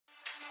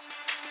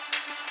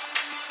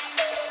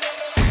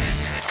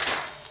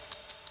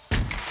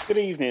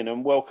Good evening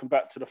and welcome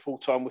back to the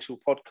Full-Time Whistle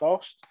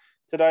podcast.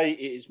 Today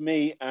it is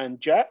me and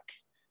Jack.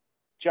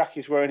 Jack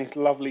is wearing his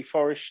lovely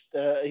Forest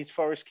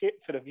kit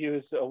for the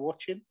viewers that are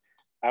watching.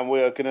 And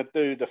we are going to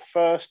do the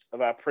first of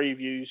our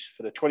previews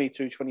for the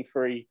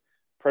 22-23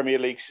 Premier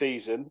League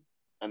season.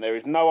 And there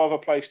is no other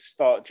place to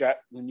start, Jack,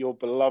 than your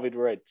beloved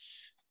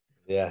Reds.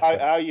 Yes. How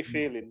are you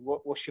feeling?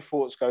 What's your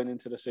thoughts going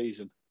into the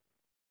season?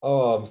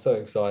 Oh, I'm so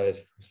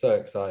excited.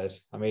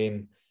 I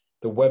mean,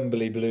 the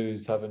Wembley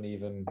Blues haven't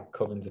even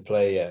come into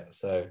play yet.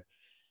 So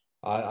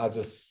I'm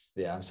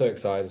so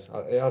excited.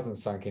 It hasn't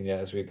sunk in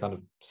yet, as we kind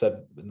of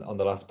said on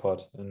the last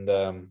pod. And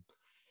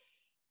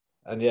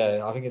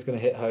yeah, I think it's going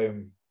to hit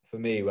home for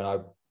me when I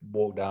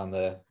walk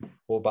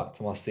back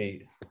to my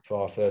seat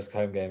for our first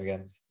home game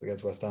against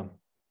West Ham.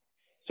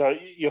 So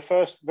your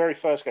very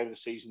first game of the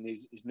season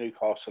is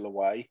Newcastle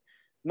away.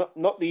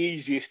 Not the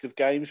easiest of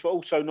games, but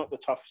also not the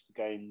toughest of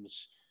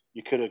games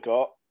you could have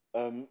got.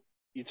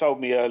 You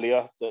told me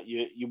earlier that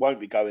you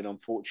won't be going,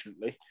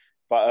 unfortunately.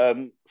 But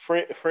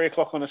 3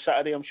 o'clock on a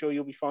Saturday, I'm sure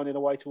you'll be finding a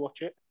way to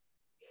watch it.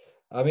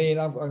 I mean,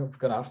 I'm going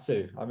to have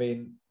to. I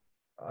mean,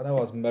 I know I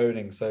was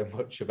moaning so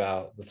much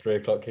about the 3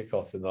 o'clock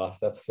kickoffs in the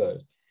last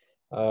episode.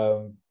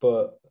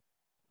 But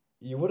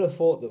you would have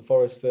thought that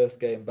Forest's first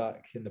game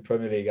back in the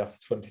Premier League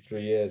after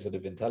 23 years would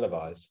have been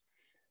televised.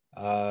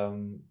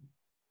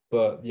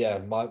 But yeah,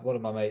 one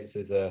of my mates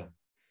is a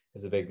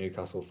big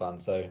Newcastle fan,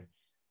 so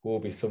we'll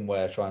be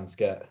somewhere trying to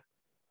get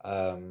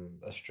a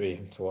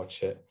stream to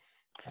watch it.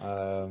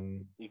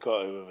 You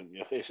got to, haven't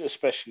you? It's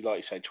especially, like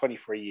you say,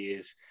 23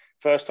 years,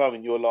 first time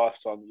in your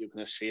lifetime that you're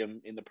going to see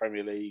them in the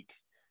Premier League.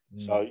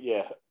 So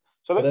yeah.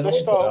 So let's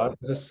start.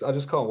 I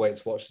just can't wait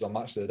to watch it on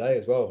Match of the Day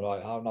as well.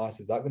 Like, how nice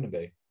is that going to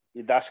be?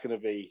 That's going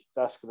to be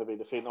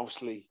the thing.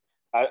 Obviously,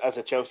 as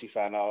a Chelsea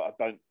fan, I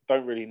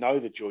don't really know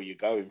the joy you're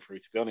going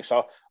through. To be honest,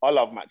 I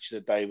love Match of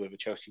the Day, whether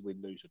Chelsea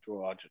win, lose, or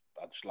draw. I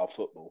just love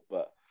football.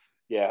 But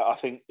yeah, I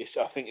think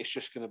it's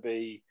just going to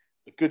be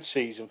a good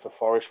season for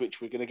Forest,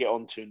 which we're going to get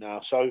onto now.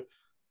 So,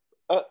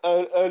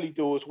 early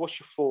doors, what's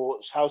your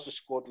thoughts? How's the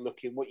squad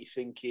looking? What are you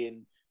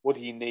thinking? What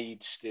do you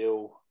need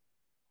still?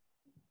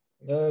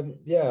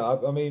 Yeah,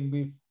 I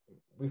mean,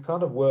 we've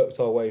kind of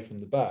worked our way from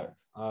the back.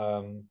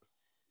 I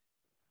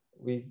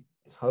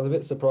was a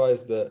bit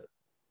surprised that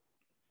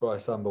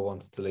Bryce Samba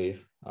wanted to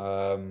leave.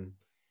 I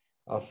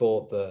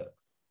thought that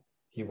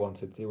he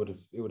would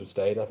have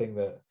stayed. I think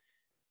that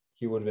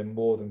he would have been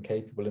more than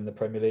capable in the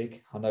Premier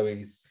League. I know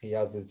he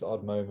has his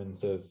odd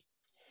moments of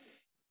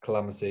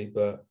calamity,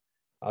 but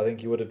I think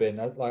he would have been,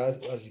 like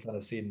as you kind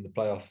of seen in the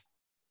playoff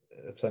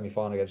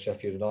semi-final against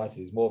Sheffield United,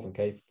 he's more than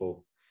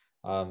capable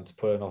to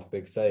pulling off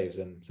big saves.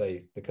 And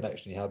say the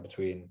connection he had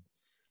between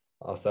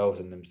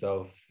ourselves and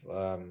himself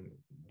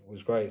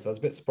was great. So I was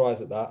a bit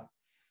surprised at that.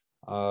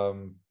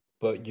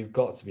 But you've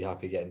got to be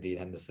happy getting Dean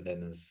Henderson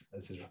in as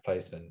his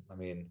replacement. I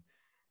mean,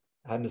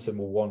 Henderson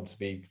will want to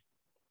be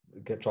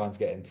trying to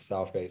get into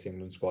Southgate's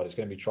England squad. He's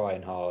going to be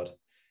trying hard.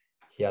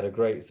 He had a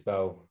great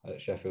spell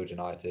at Sheffield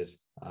United.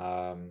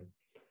 And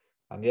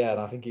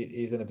I think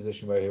he's in a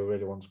position where he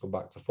really wants to come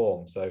back to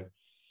form. So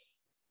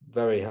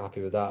very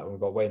happy with that.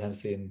 We've got Wayne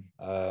Henderson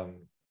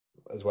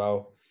as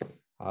well,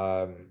 who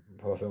I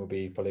think will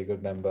be probably a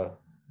good member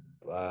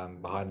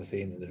behind the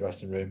scenes in the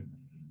dressing room.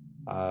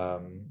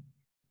 And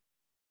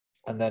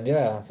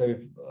then, so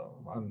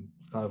I'm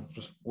kind of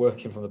just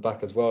working from the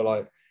back as well,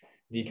 like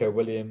Nico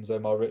Williams,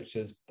 Omar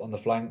Richards on the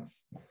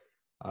flanks.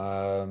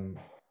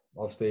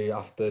 Obviously,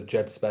 after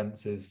Jed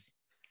Spence's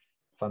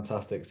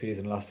fantastic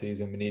season last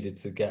season, we needed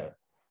to get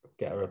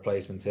a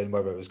replacement in,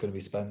 whether it was going to be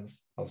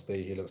Spence.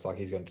 Obviously, he looks like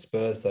he's going to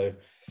Spurs, so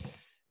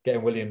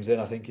getting Williams in,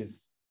 I think,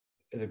 is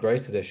a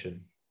great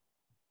addition.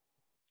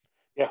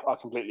 Yeah, I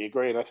completely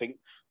agree, and I think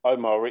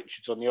Omar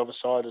Richards on the other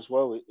side as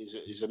well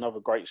is another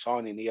great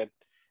signing. He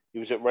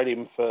was at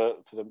Reading for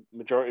the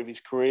majority of his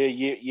career.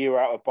 Year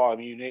out of Bayern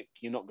Munich,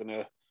 you're not going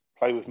to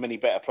play with many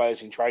better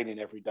players in training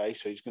every day,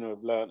 so he's going to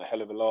have learned a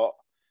hell of a lot.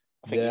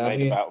 I think he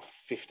made about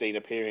 15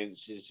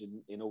 appearances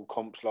in all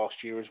comps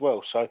last year as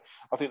well. So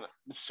I think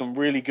that's some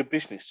really good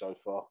business so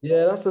far.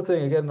 Yeah, that's the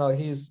thing. Again, like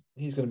he's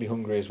going to be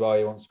hungry as well.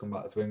 He wants to come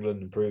back to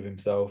England and prove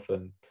himself,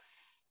 and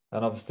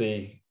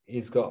obviously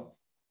he's got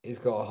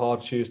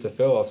hard shoes to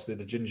fill. Obviously,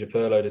 the Ginger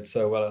Pirlo did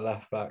so well at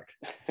left back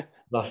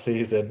last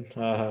season.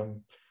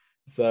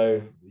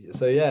 So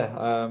yeah,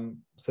 no,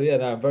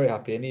 I'm very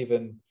happy, and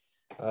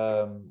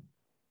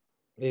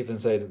even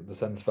say the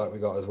centre back we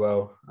got as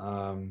well.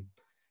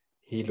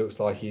 He looks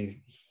like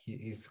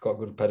he's got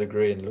good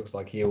pedigree, and it looks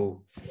like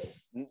he'll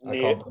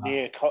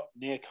near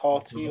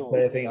Carty or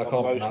I think I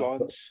can't those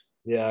lines.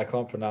 Yeah, I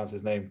can't pronounce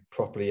his name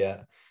properly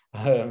yet,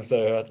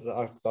 so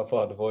I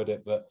thought I'd avoid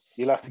it. But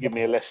you'll have to give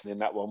me a lesson in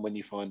that one when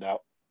you find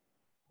out.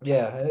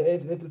 Yeah,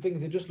 the thing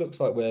is, it just looks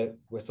like we're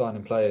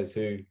signing players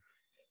who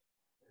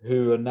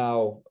are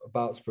now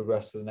about to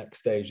progress to the next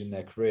stage in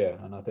their career,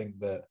 and I think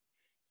that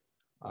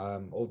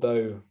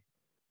although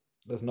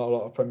there's not a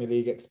lot of Premier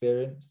League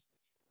experience,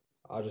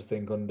 I just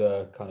think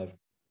under kind of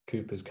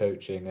Cooper's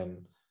coaching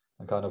and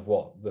kind of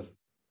what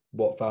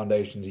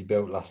foundations he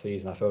built last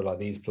season, I feel like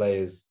these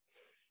players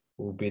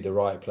will be the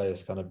right players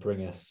to kind of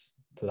bring us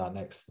to that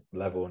next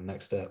level and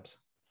next steps.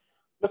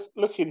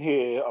 Looking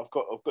here, I've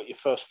got your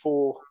first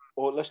four,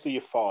 or let's do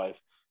your five.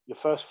 Your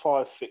first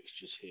five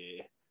fixtures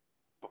here.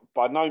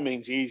 By no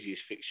means the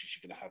easiest fixtures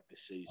you're going to have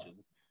this season.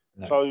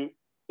 No. So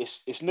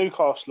it's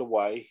Newcastle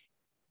away,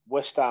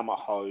 West Ham at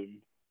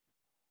home,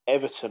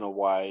 Everton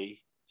away,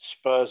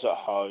 Spurs at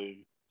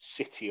home,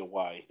 City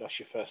away. That's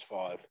your first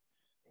five.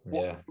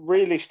 Yeah.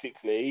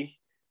 Realistically,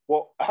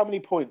 how many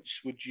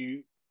points would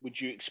you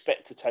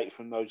expect to take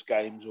from those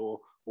games, or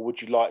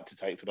would you like to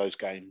take for those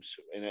games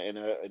in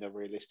a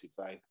realistic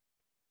vein?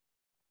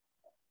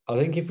 I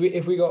think if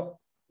we got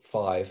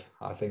 5,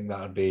 I think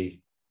that would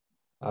be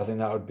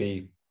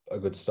a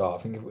good start.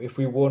 I think if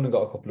we won and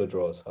got a couple of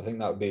draws, I think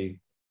that would be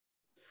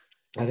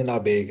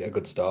a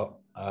good start.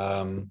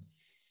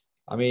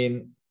 I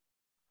mean,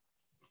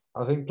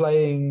 I think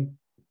playing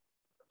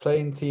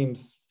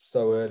teams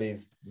so early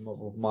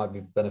might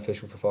be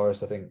beneficial for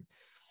Forest. I think,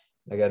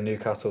 again,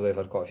 Newcastle, they've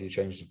had quite a few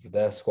changes with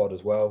their squad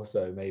as well.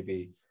 So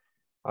maybe,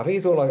 I think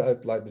it's all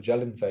like the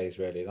gelling phase,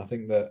 really. And I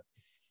think that,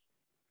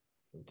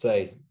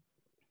 say,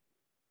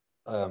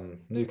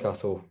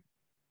 Newcastle,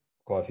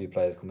 quite a few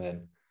players come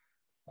in.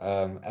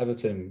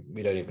 Everton,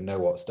 we don't even know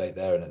what state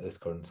they're in at this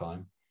current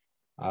time.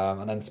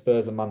 And then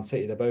Spurs and Man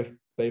City, they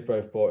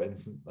both brought in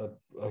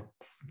a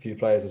few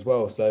players as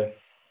well. So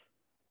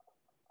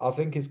I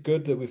think it's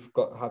good that we've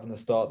got having the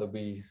start that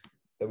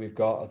we've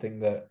got. I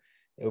think that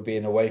it'll be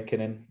an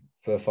awakening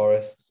for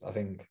Forest. I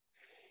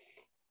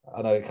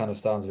know it kind of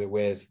sounds a bit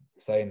weird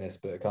saying this,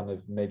 but it kind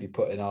of maybe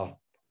putting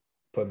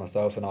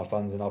myself and our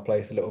fans in our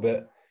place a little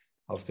bit.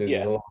 Obviously,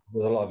 there's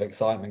a lot of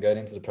excitement going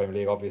into the Premier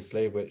League,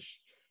 obviously, which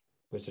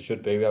there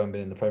should be. We haven't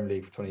been in the Premier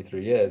League for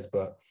 23 years,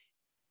 but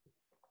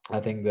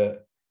I think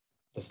that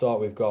the start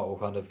we've got will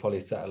kind of probably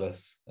settle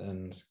us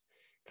and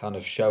kind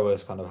of show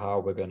us kind of how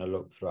we're going to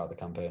look throughout the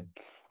campaign.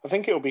 I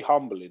think it'll be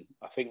humbling.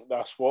 I think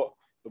that's what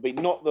it'll be.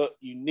 Not that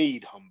you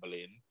need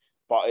humbling,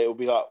 but it'll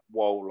be like,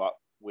 whoa, like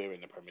we're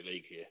in the Premier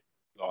League here.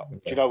 Like,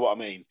 do you know what I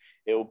mean?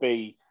 It'll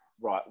be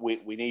right.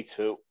 We need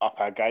to up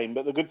our game.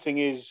 But the good thing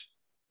is,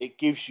 it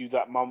gives you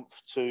that month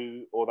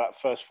or that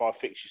first 5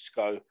 fixtures to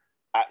go.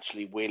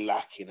 Actually, we're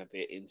lacking a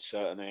bit in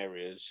certain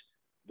areas.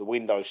 The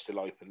window's still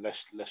open.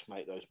 Let's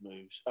make those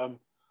moves. I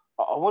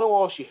want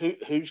to ask you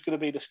who's going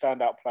to be the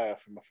standout player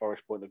from a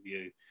Forest point of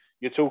view.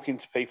 You're talking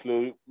to people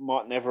who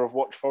might never have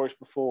watched Forest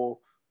before,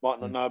 might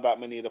not know about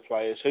many of the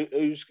players.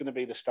 Who's going to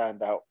be the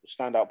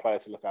standout player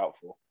to look out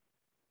for?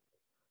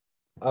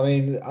 I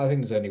mean, I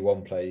think there's only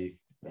one player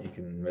you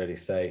can really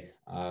say,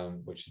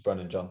 which is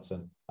Brennan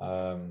Johnson.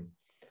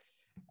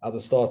 At the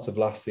start of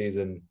last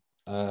season,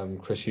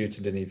 Chris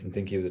Hughton didn't even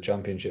think he was a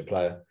Championship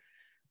player.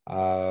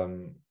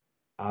 And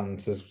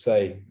to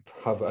say,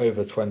 have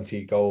over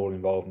 20 goal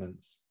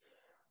involvements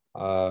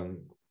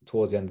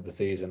towards the end of the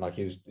season, like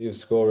he was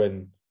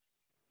scoring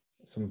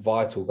some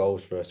vital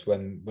goals for us.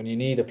 When you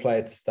need a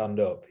player to stand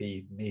up,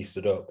 he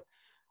stood up.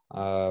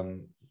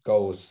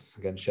 Goals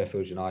against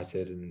Sheffield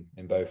United and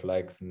in both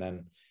legs,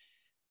 and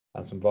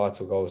some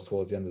vital goals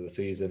towards the end of the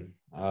season.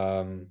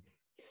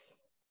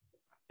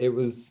 It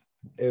was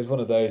one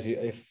of those.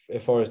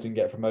 If Forest didn't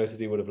get promoted,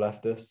 he would have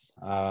left us.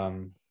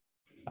 And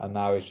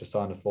now he's just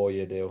signed a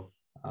 4-year deal.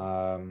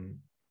 And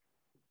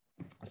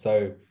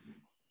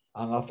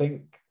I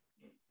think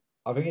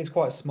it's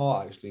quite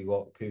smart actually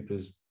what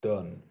Cooper's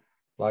done.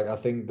 Like, I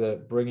think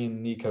that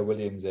bringing Nico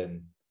Williams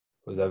in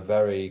was a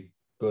very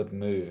good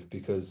move,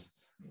 because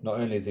not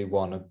only is he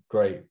a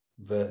great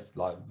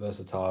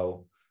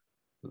versatile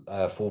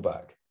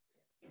fullback,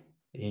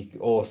 he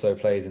also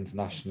plays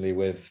internationally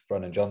with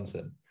Brennan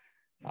Johnson,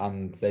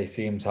 and they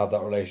seem to have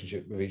that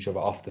relationship with each other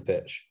off the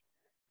pitch.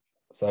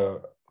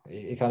 So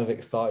it kind of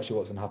excites you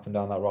what's going to happen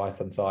down that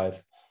right-hand side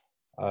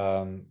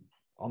on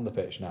the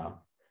pitch now.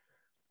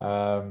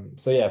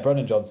 So yeah,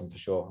 Brennan Johnson for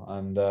sure.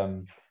 And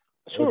I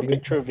saw a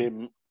picture of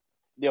him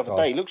the other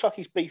day. He looks like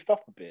he's beefed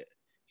up a bit.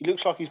 He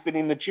looks like he's been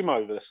in the gym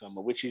over the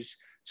summer, which is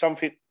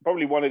something,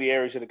 probably one of the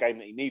areas of the game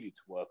that he needed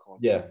to work on.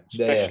 Yeah,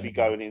 especially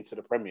going into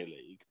the Premier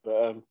League.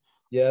 But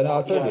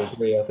I totally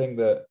agree. I think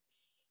that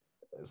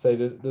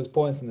there's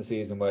points in the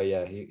season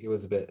where he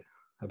was a bit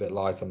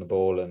light on the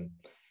ball, and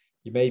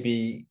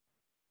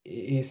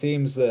he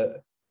seems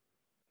that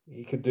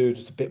he could do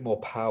just a bit more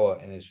power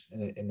in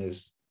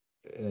his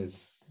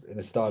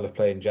style of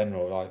play in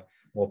general, like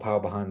more power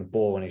behind the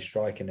ball when he's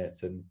striking it.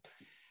 And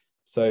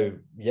so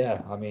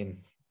I mean,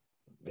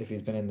 if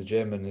he's been in the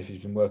gym and if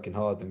he's been working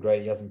hard, then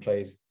great. He hasn't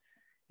played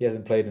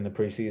in a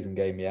pre-season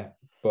game yet,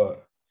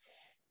 but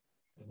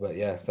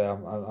yeah,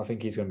 so I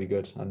think he's going to be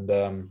good.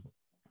 And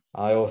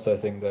I also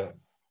think that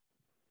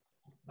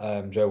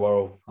Joe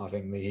Worrell, I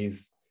think that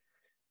he's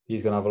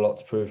going to have a lot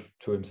to prove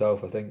to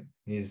himself. I think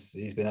he's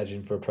been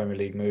edging for a Premier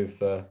League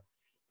move.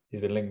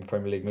 He's been linked with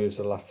Premier League moves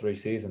for the last 3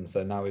 seasons,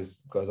 so now he's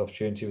got his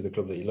opportunity with the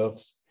club that he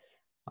loves.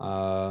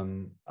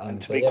 And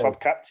to be club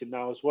captain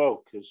now as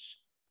well, because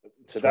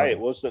today it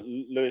was that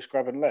Lewis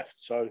Graben left.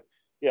 So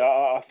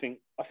I think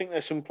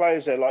there's some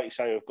players there, like you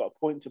say, who've got a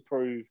point to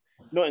prove,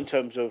 not in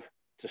terms of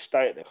to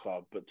stay at the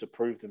club, but to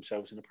prove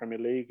themselves in the Premier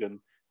League. And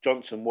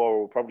Johnson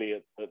Worrell probably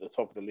at the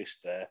top of the list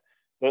there.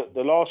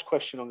 The last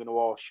question I'm going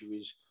to ask you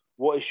is,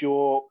 what's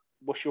your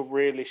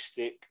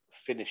realistic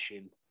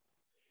finishing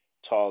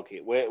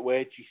target?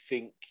 Where do you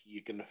think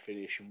you're going to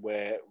finish, and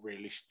where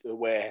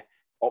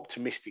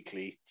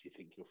optimistically do you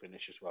think you'll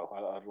finish as well?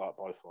 I'd like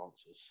both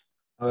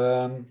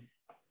answers.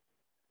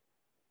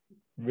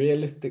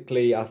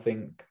 Realistically, I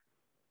think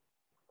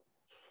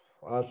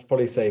I'd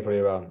probably say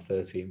around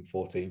 13th,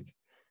 14th.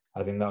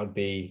 I think that would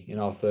be in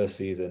our first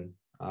season.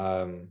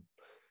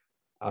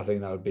 I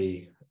think that would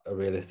be a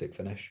realistic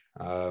finish.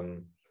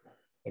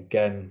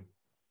 Again,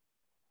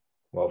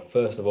 well,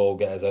 first of all,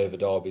 get us over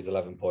Derby's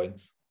 11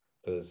 points,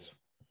 because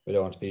we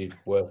don't want to be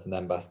worse than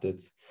them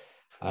bastards.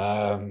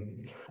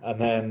 And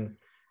then,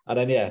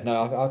 yeah,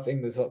 no, I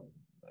think there's,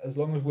 as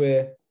long as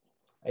we're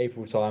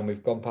April time,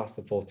 we've gone past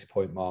the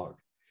 40-point mark.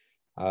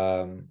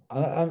 And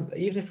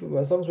even if,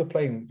 as long as we're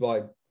playing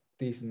like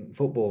decent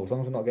football, as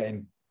long as we're not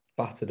getting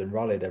battered and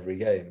rallied every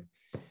game.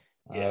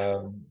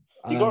 Yeah.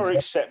 You've got to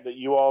accept that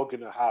you are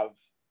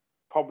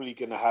probably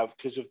going to have,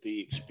 because of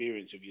the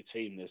experience of your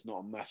team, there's not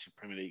a massive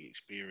Premier League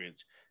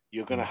experience.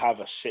 You're going to have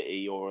a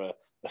City or a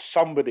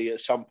somebody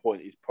at some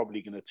point is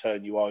probably going to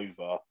turn you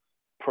over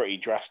pretty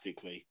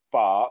drastically.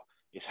 But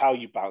it's how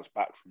you bounce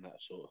back from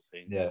that sort of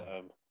thing. Yeah.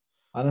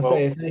 And I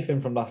say, if anything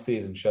from last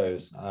season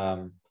shows,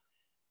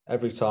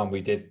 every time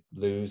we did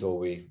lose or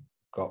we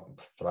got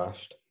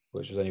thrashed,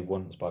 which was only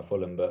once by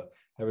Fulham, but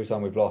every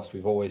time we've lost,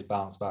 we've always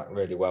bounced back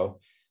really well.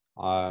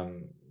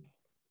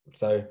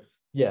 So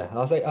yeah,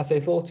 I say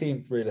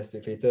 14th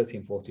realistically,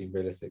 13th, 14th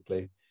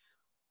realistically.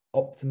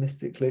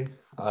 Optimistically,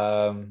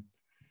 I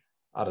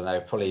don't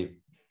know, probably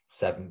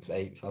 7th,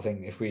 8th. I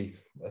think if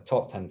a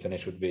top 10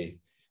 finish would be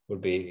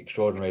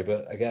extraordinary.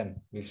 But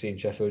again, we've seen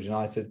Sheffield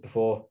United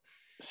before.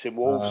 Seen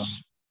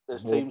Wolves.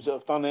 There's teams that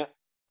have done it.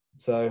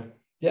 So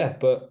yeah,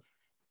 but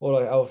all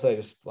I'll say,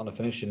 just on a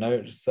finishing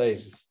note, just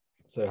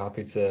so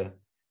happy to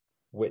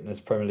witness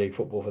Premier League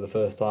football for the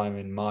first time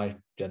in my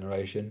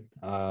generation.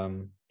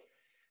 No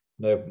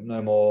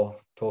more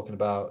talking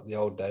about the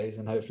old days,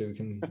 and hopefully we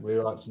can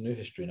rewrite some new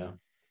history now.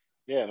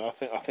 Yeah, and I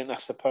think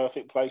that's the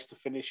perfect place to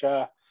finish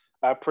our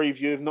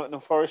preview of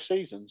Nottingham Forest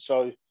season.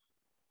 So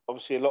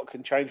obviously a lot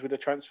can change with the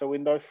transfer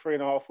window,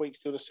 3.5 weeks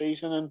till the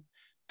season, and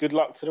good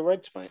luck to the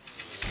Reds, mate.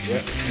 Yeah.